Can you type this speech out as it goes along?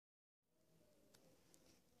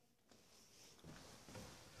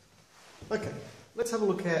Okay, let's have a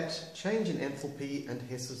look at change in enthalpy and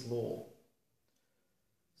Hess's law.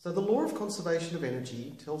 So the law of conservation of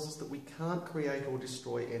energy tells us that we can't create or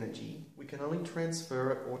destroy energy, we can only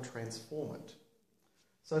transfer it or transform it.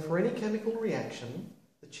 So for any chemical reaction,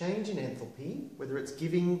 the change in enthalpy, whether it's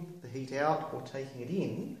giving the heat out or taking it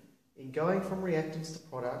in going from reactants to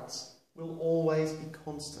products, will always be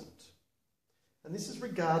constant. And this is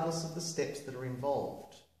regardless of the steps that are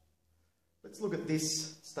involved. Let's look at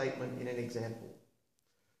this statement in an example.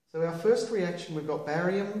 So our first reaction, we've got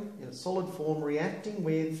barium in a solid form reacting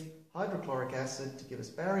with hydrochloric acid to give us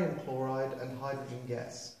barium chloride and hydrogen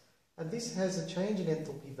gas. And this has a change in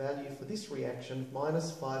enthalpy value for this reaction of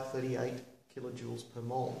minus 538 kilojoules per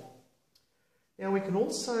mole. Now we can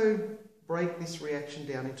also break this reaction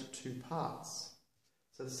down into two parts.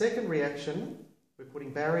 So the second reaction, we're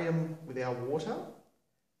putting barium with our water,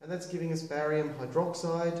 and that's giving us barium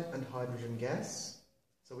hydroxide and hydrogen gas.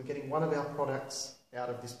 So we're getting one of our products out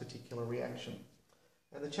of this particular reaction.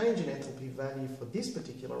 And the change in enthalpy value for this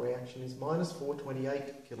particular reaction is minus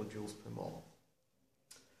 428 kilojoules per mole.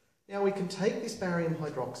 Now we can take this barium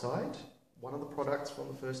hydroxide, one of the products from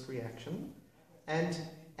the first reaction, and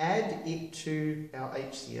add it to our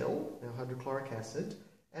HCl, our hydrochloric acid,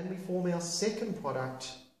 and we form our second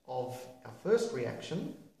product of our first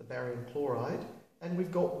reaction, the barium chloride, and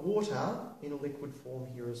we've got water in a liquid form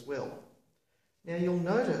here as well. Now you'll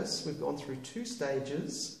notice we've gone through two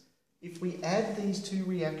stages. If we add these two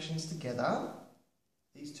reactions together,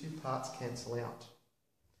 these two parts cancel out,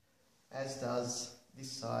 as does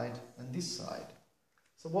this side and this side.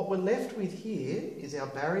 So what we're left with here is our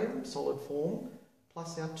barium solid form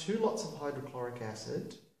plus our two lots of hydrochloric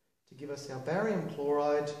acid to give us our barium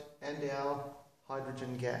chloride and our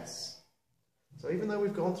hydrogen gas. So even though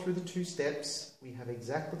we've gone through the two steps, we have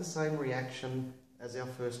exactly the same reaction as our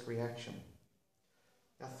first reaction.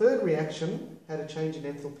 Our third reaction had a change in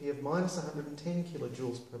enthalpy of minus 110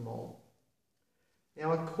 kilojoules per mole.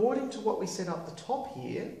 Now according to what we set up the top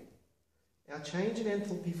here, our change in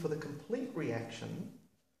enthalpy for the complete reaction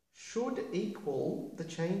should equal the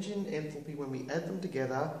change in enthalpy when we add them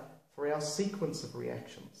together for our sequence of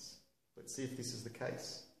reactions. Let's see if this is the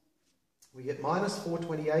case. We get minus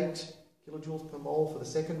 428 kilojoules per mole for the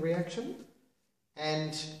second reaction,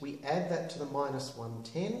 and we add that to the minus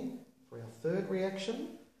 110 for our third reaction,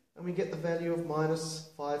 and we get the value of minus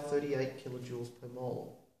 538 kilojoules per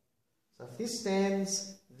mole. So if this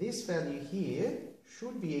stands, this value here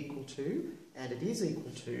should be equal to, and it is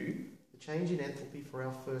equal to, the change in enthalpy for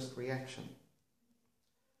our first reaction.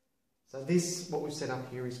 So this, what we've set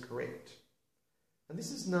up here, is correct. And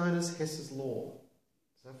this is known as Hess's law.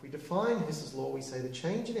 So if we define Hess's law, we say the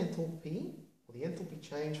change in enthalpy, or the enthalpy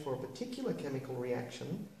change for a particular chemical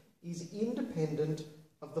reaction, is independent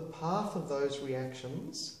of the path of those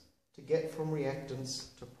reactions to get from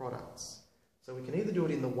reactants to products. So we can either do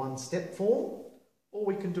it in the one-step form, or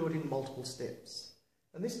we can do it in multiple steps.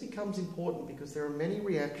 And this becomes important because there are many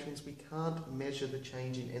reactions we can't measure the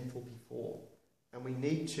change in enthalpy for, and we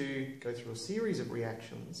need to go through a series of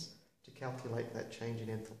reactions to calculate that change in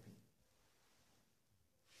enthalpy.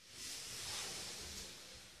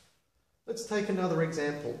 Let's take another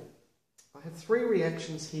example. I have three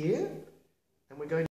reactions here, and we're going to